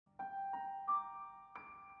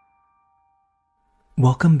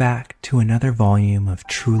Welcome back to another volume of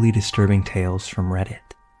truly disturbing tales from Reddit.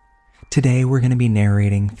 Today we're going to be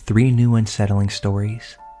narrating 3 new unsettling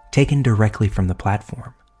stories taken directly from the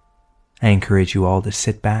platform. I encourage you all to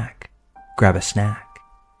sit back, grab a snack,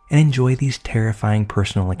 and enjoy these terrifying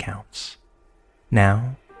personal accounts.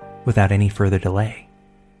 Now, without any further delay,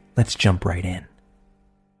 let's jump right in.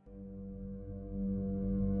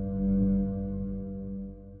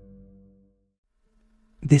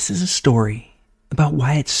 This is a story about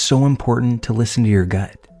why it's so important to listen to your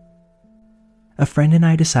gut. A friend and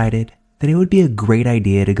I decided that it would be a great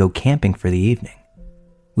idea to go camping for the evening.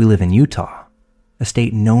 We live in Utah, a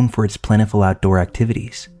state known for its plentiful outdoor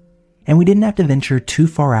activities, and we didn't have to venture too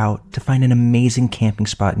far out to find an amazing camping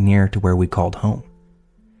spot near to where we called home.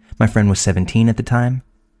 My friend was 17 at the time.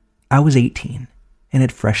 I was 18 and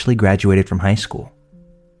had freshly graduated from high school.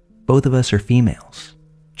 Both of us are females,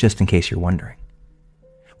 just in case you're wondering.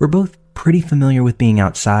 We're both pretty familiar with being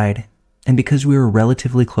outside, and because we were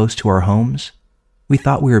relatively close to our homes, we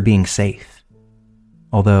thought we were being safe.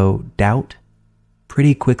 Although doubt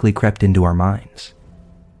pretty quickly crept into our minds.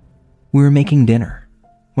 We were making dinner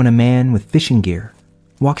when a man with fishing gear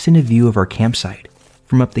walks into view of our campsite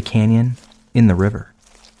from up the canyon in the river.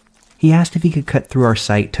 He asked if he could cut through our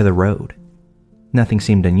site to the road. Nothing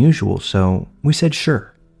seemed unusual, so we said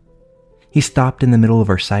sure. He stopped in the middle of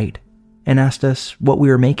our site and asked us what we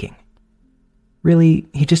were making. Really,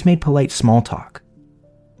 he just made polite small talk.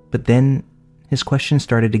 But then his question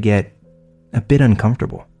started to get a bit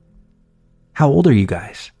uncomfortable. How old are you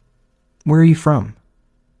guys? Where are you from?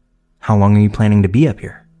 How long are you planning to be up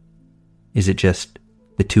here? Is it just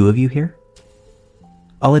the 2 of you here?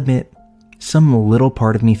 I'll admit, some little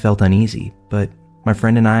part of me felt uneasy, but my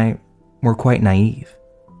friend and I were quite naive.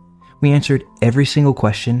 We answered every single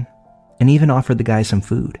question and even offered the guy some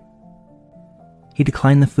food. He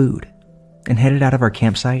declined the food and headed out of our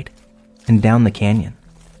campsite and down the canyon.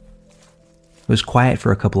 It was quiet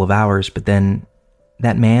for a couple of hours, but then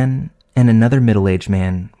that man and another middle-aged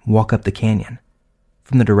man walk up the canyon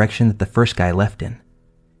from the direction that the first guy left in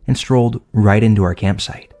and strolled right into our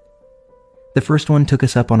campsite. The first one took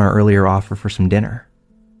us up on our earlier offer for some dinner,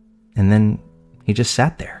 and then he just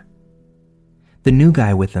sat there. The new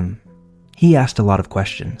guy with him, he asked a lot of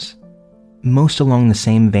questions, most along the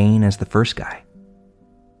same vein as the first guy.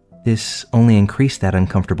 This only increased that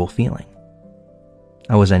uncomfortable feeling.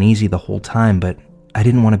 I was uneasy the whole time, but I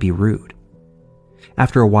didn't want to be rude.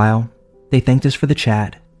 After a while, they thanked us for the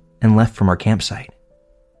chat and left from our campsite,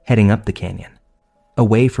 heading up the canyon,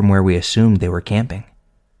 away from where we assumed they were camping.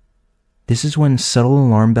 This is when subtle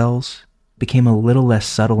alarm bells became a little less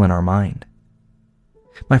subtle in our mind.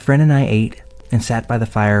 My friend and I ate and sat by the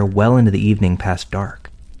fire well into the evening past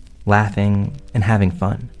dark, laughing and having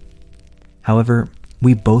fun. However,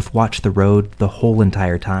 we both watched the road the whole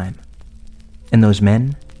entire time, and those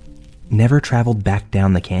men never traveled back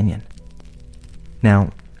down the canyon. Now,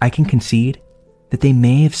 I can concede that they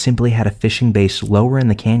may have simply had a fishing base lower in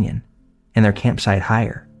the canyon and their campsite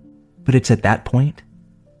higher, but it's at that point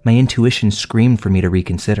my intuition screamed for me to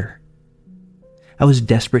reconsider. I was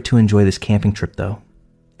desperate to enjoy this camping trip though,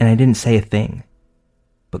 and I didn't say a thing.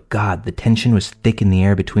 But God, the tension was thick in the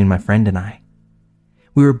air between my friend and I.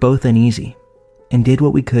 We were both uneasy and did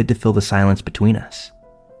what we could to fill the silence between us.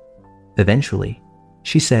 Eventually,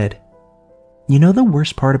 she said, "You know the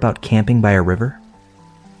worst part about camping by a river?"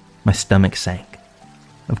 My stomach sank.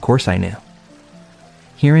 Of course I knew.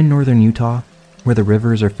 Here in northern Utah, where the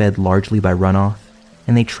rivers are fed largely by runoff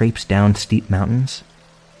and they traipse down steep mountains,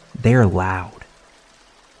 they are loud.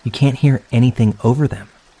 You can't hear anything over them,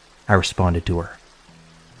 I responded to her.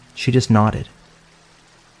 She just nodded.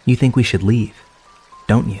 "You think we should leave,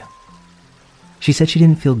 don't you?" She said she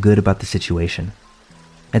didn't feel good about the situation.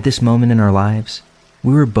 At this moment in our lives,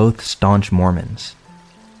 we were both staunch Mormons.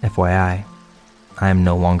 FYI, I am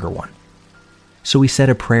no longer one. So we said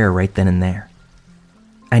a prayer right then and there.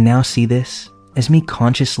 I now see this as me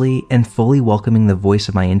consciously and fully welcoming the voice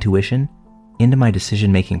of my intuition into my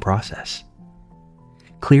decision-making process.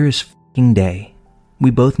 Clear as f***ing day, we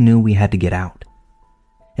both knew we had to get out.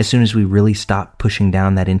 As soon as we really stopped pushing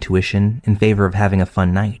down that intuition in favor of having a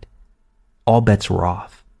fun night, all bets were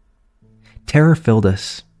off. Terror filled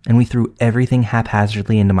us, and we threw everything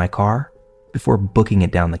haphazardly into my car before booking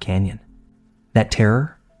it down the canyon. That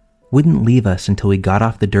terror wouldn't leave us until we got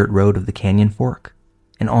off the dirt road of the canyon fork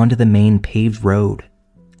and onto the main paved road,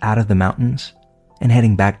 out of the mountains, and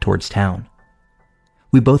heading back towards town.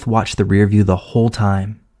 We both watched the rear view the whole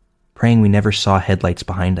time, praying we never saw headlights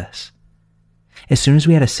behind us. As soon as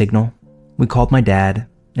we had a signal, we called my dad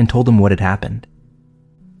and told him what had happened.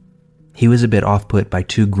 He was a bit off-put by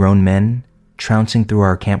 2 grown men trouncing through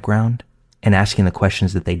our campground and asking the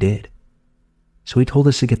questions that they did. So he told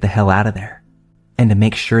us to get the hell out of there and to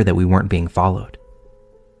make sure that we weren't being followed.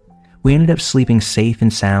 We ended up sleeping safe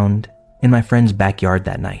and sound in my friend's backyard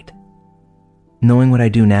that night. Knowing what I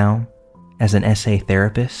do now as an SA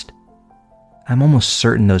therapist, I'm almost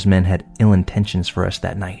certain those men had ill intentions for us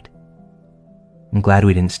that night. I'm glad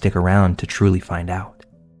we didn't stick around to truly find out.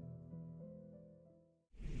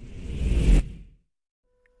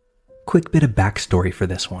 Quick bit of backstory for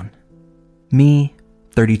this one. Me,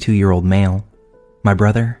 32-year-old male, my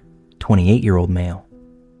brother, 28-year-old male,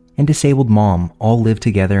 and disabled mom all lived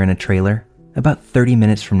together in a trailer about 30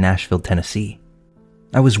 minutes from Nashville, Tennessee.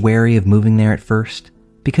 I was wary of moving there at first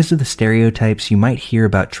because of the stereotypes you might hear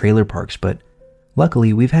about trailer parks, but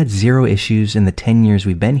luckily we've had zero issues in the 10 years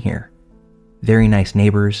we've been here. Very nice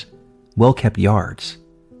neighbors, well-kept yards,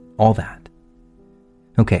 all that.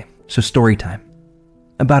 Okay, so story time.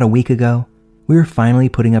 About a week ago, we were finally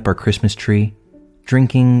putting up our Christmas tree,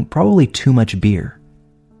 drinking probably too much beer,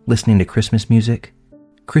 listening to Christmas music,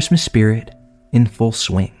 Christmas spirit in full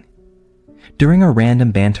swing. During our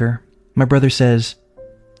random banter, my brother says,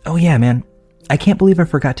 "Oh yeah, man, I can't believe I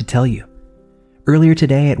forgot to tell you. Earlier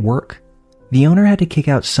today at work, the owner had to kick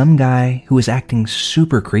out some guy who was acting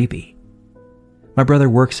super creepy." My brother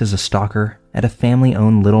works as a stalker at a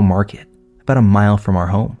family-owned little market about a mile from our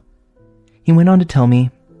home. He went on to tell me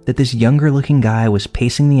that this younger-looking guy was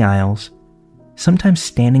pacing the aisles, sometimes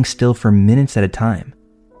standing still for minutes at a time,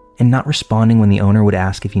 and not responding when the owner would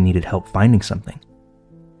ask if he needed help finding something.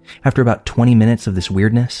 After about 20 minutes of this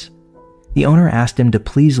weirdness, the owner asked him to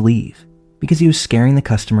please leave because he was scaring the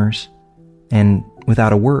customers, and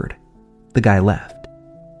without a word, the guy left.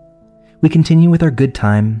 We continue with our good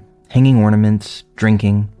time, hanging ornaments,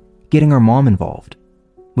 drinking, getting our mom involved.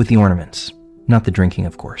 With the ornaments, not the drinking,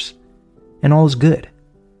 of course. And all is good.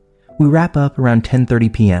 We wrap up around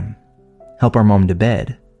 10:30 p.m., help our mom to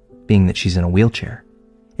bed, being that she's in a wheelchair,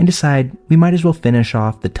 and decide we might as well finish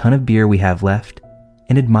off the ton of beer we have left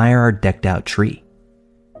and admire our decked out tree.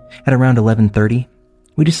 At around 11:30,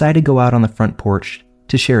 we decide to go out on the front porch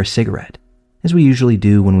to share a cigarette, as we usually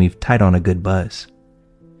do when we've tied on a good buzz.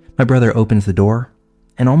 My brother opens the door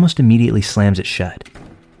and almost immediately slams it shut.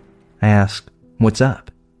 I ask, "What's up?"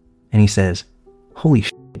 And he says, "Holy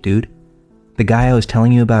shit, dude. The guy I was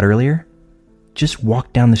telling you about earlier just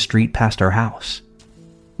walked down the street past our house.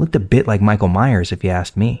 Looked a bit like Michael Myers if you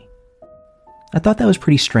asked me." I thought that was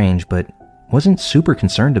pretty strange, but wasn't super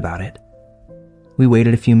concerned about it. We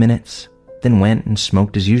waited a few minutes, then went and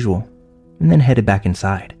smoked as usual, and then headed back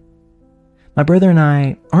inside. My brother and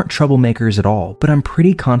I aren't troublemakers at all, but I'm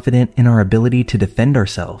pretty confident in our ability to defend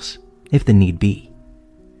ourselves, if the need be.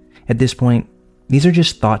 At this point, these are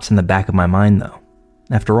just thoughts in the back of my mind though.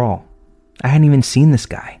 After all, I hadn't even seen this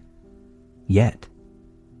guy. Yet.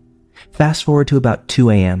 Fast forward to about 2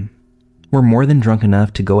 a.m. We're more than drunk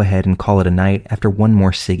enough to go ahead and call it a night after one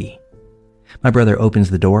more ciggy. My brother opens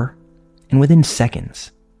the door, and within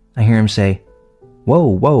seconds, I hear him say,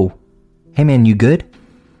 Whoa, hey man, you good?"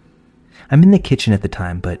 I'm in the kitchen at the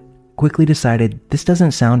time, but quickly decided this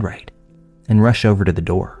doesn't sound right, and rush over to the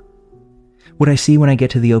door. What I see when I get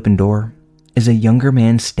to the open door is a younger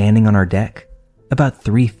man standing on our deck, about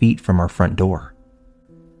 3 feet from our front door.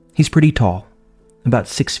 He's pretty tall, about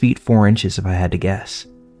 6 feet 4 inches if I had to guess.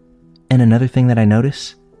 And another thing that I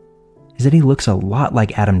notice is that he looks a lot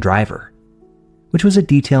like Adam Driver, which was a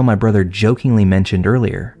detail my brother jokingly mentioned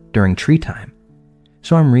earlier during tree time.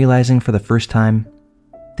 So I'm realizing for the first time,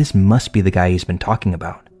 this must be the guy he's been talking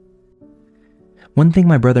about. One thing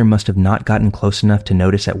my brother must have not gotten close enough to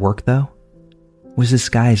notice at work though, was this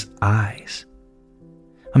guy's eyes.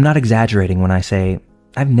 I'm not exaggerating when I say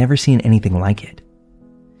I've never seen anything like it.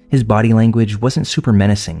 His body language wasn't super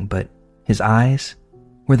menacing, but his eyes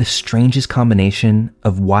were the strangest combination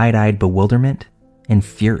of wide-eyed bewilderment and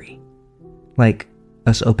fury. Like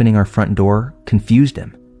us opening our front door confused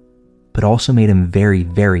him, but also made him very,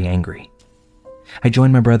 very angry. I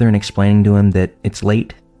joined my brother in explaining to him that it's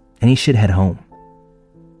late and he should head home.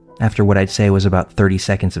 After what I'd say was about 30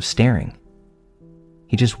 seconds of staring,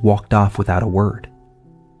 he just walked off without a word.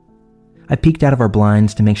 I peeked out of our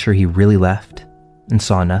blinds to make sure he really left and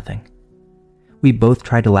saw nothing. We both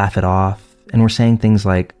tried to laugh it off and were saying things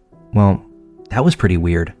like, "Well, that was pretty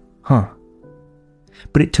weird, huh?"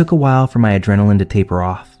 But it took a while for my adrenaline to taper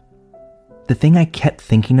off. The thing I kept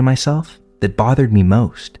thinking to myself that bothered me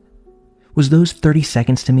most was those 30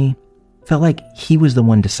 seconds to me felt like he was the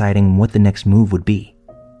one deciding what the next move would be.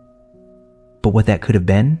 But what that could have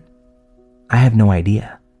been, I have no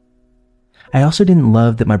idea. I also didn't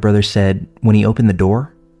love that my brother said when he opened the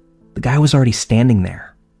door, the guy was already standing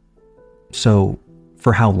there. So,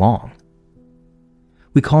 for how long?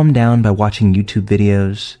 We calm down by watching YouTube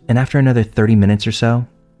videos, and after another 30 minutes or so,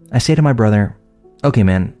 I say to my brother, "Okay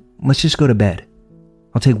man, let's just go to bed.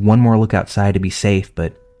 I'll take one more look outside to be safe,"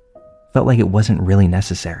 but felt like it wasn't really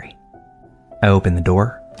necessary. I open the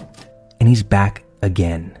door, and he's back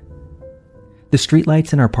again. The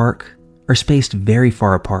streetlights in our park are spaced very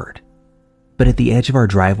far apart, but at the edge of our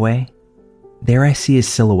driveway, there I see his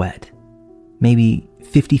silhouette, maybe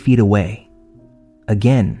 50 feet away,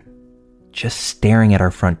 again, just staring at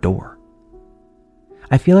our front door.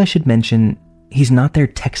 I feel I should mention he's not there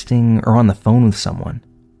texting or on the phone with someone.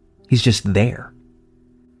 He's just there.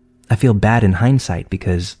 I feel bad in hindsight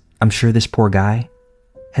because I'm sure this poor guy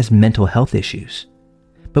has mental health issues.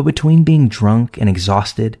 But between being drunk and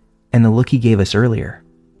exhausted and the look he gave us earlier,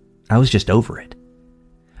 I was just over it.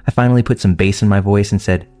 I finally put some bass in my voice and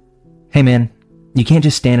said, "Hey man, you can't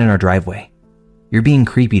just stand in our driveway. You're being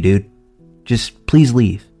creepy, dude. Just please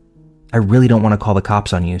leave. I really don't want to call the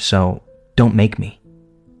cops on you, so don't make me."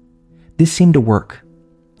 This seemed to work.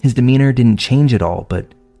 His demeanor didn't change at all,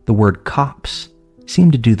 but the word cops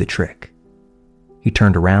seemed to do the trick. He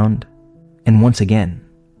turned around and once again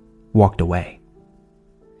walked away.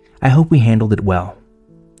 I hope we handled it well.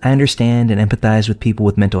 I understand and empathize with people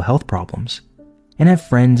with mental health problems and have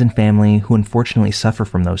friends and family who unfortunately suffer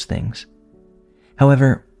from those things.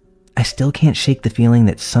 However, I still can't shake the feeling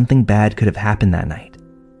that something bad could have happened that night.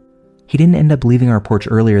 He didn't end up leaving our porch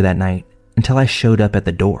earlier that night until I showed up at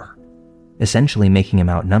the door, essentially making him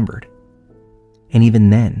outnumbered. And even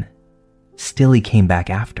then, still he came back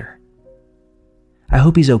after. I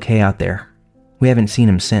hope he's okay out there. We haven't seen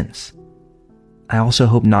him since. I also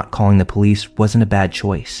hope not calling the police wasn't a bad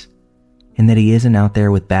choice, and that he isn't out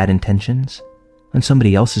there with bad intentions on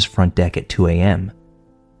somebody else's front deck at 2 a.m.,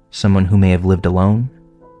 someone who may have lived alone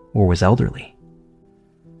or was elderly.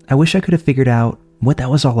 I wish I could have figured out what that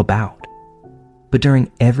was all about, but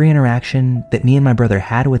during every interaction that me and my brother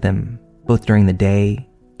had with him, both during the day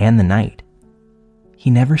and the night, he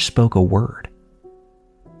never spoke a word.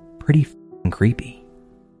 Pretty f***ing creepy.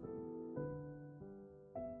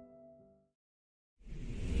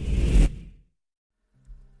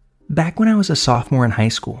 Back when I was a sophomore in high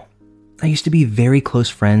school, I used to be very close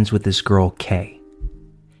friends with this girl, Kay.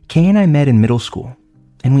 Kay and I met in middle school,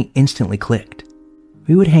 and we instantly clicked.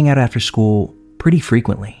 We would hang out after school pretty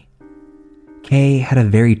frequently. Kay had a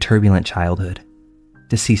very turbulent childhood.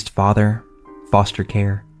 Deceased father, foster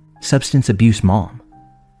care, substance abuse mom.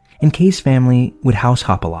 And Kay's family would house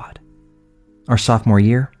hop a lot. Our sophomore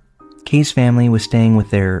year, Kay's family was staying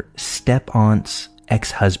with their step-aunt's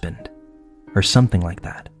ex-husband, or something like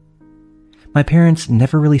that. My parents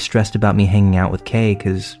never really stressed about me hanging out with Kay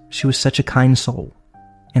because she was such a kind soul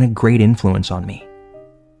and a great influence on me.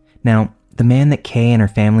 Now, the man that Kay and her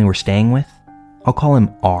family were staying with, I'll call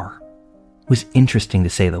him R, was interesting to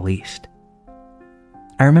say the least.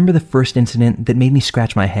 I remember the first incident that made me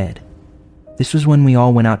scratch my head. This was when we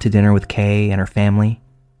all went out to dinner with Kay and her family,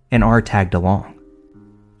 and R tagged along.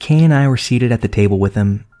 Kay and I were seated at the table with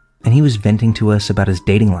him, and he was venting to us about his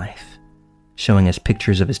dating life, showing us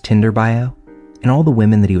pictures of his Tinder bio and all the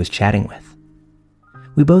women that he was chatting with.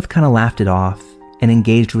 We both kind of laughed it off and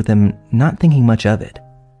engaged with him, not thinking much of it.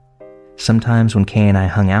 Sometimes when Kay and I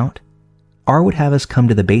hung out, R would have us come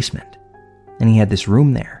to the basement, and he had this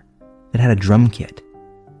room there that had a drum kit,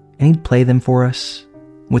 and he'd play them for us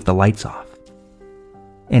with the lights off.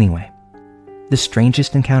 Anyway, the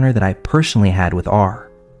strangest encounter that I personally had with R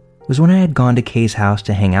was when I had gone to Kay's house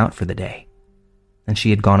to hang out for the day, and she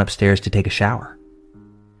had gone upstairs to take a shower.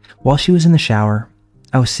 While she was in the shower,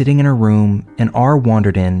 I was sitting in her room, and R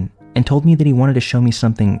wandered in and told me that he wanted to show me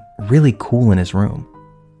something really cool in his room.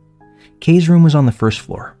 Kay's room was on the first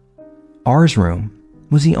floor. R's room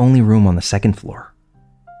was the only room on the second floor.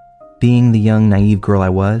 Being the young, naive girl I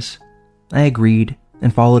was, I agreed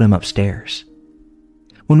and followed him upstairs.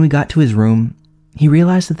 When we got to his room, he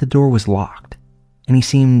realized that the door was locked, and he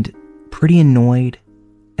seemed pretty annoyed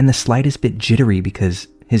and the slightest bit jittery because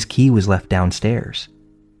his key was left downstairs.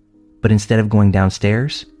 But instead of going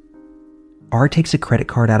downstairs, R takes a credit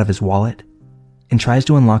card out of his wallet and tries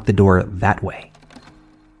to unlock the door that way.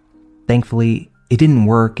 Thankfully, it didn't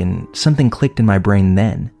work and something clicked in my brain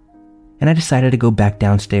then, and I decided to go back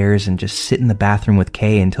downstairs and just sit in the bathroom with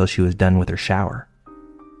Kay until she was done with her shower.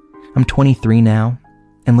 I'm 23 now,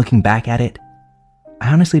 and looking back at it,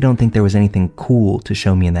 I honestly don't think there was anything cool to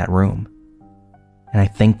show me in that room. And I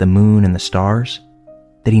thank the moon and the stars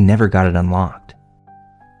that he never got it unlocked.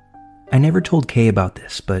 I never told Kay about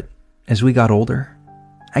this, but as we got older,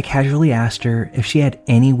 I casually asked her if she had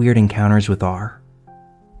any weird encounters with R,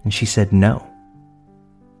 and she said no.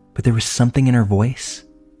 but there was something in her voice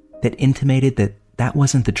that intimated that that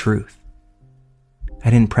wasn't the truth. I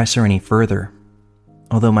didn't press her any further,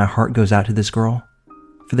 although my heart goes out to this girl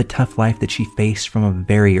for the tough life that she faced from a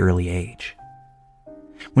very early age.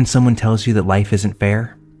 When someone tells you that life isn't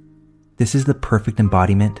fair, this is the perfect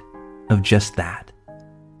embodiment of just that.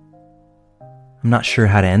 I'm not sure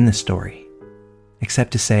how to end this story,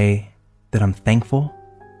 except to say that I'm thankful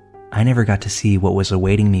I never got to see what was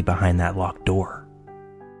awaiting me behind that locked door.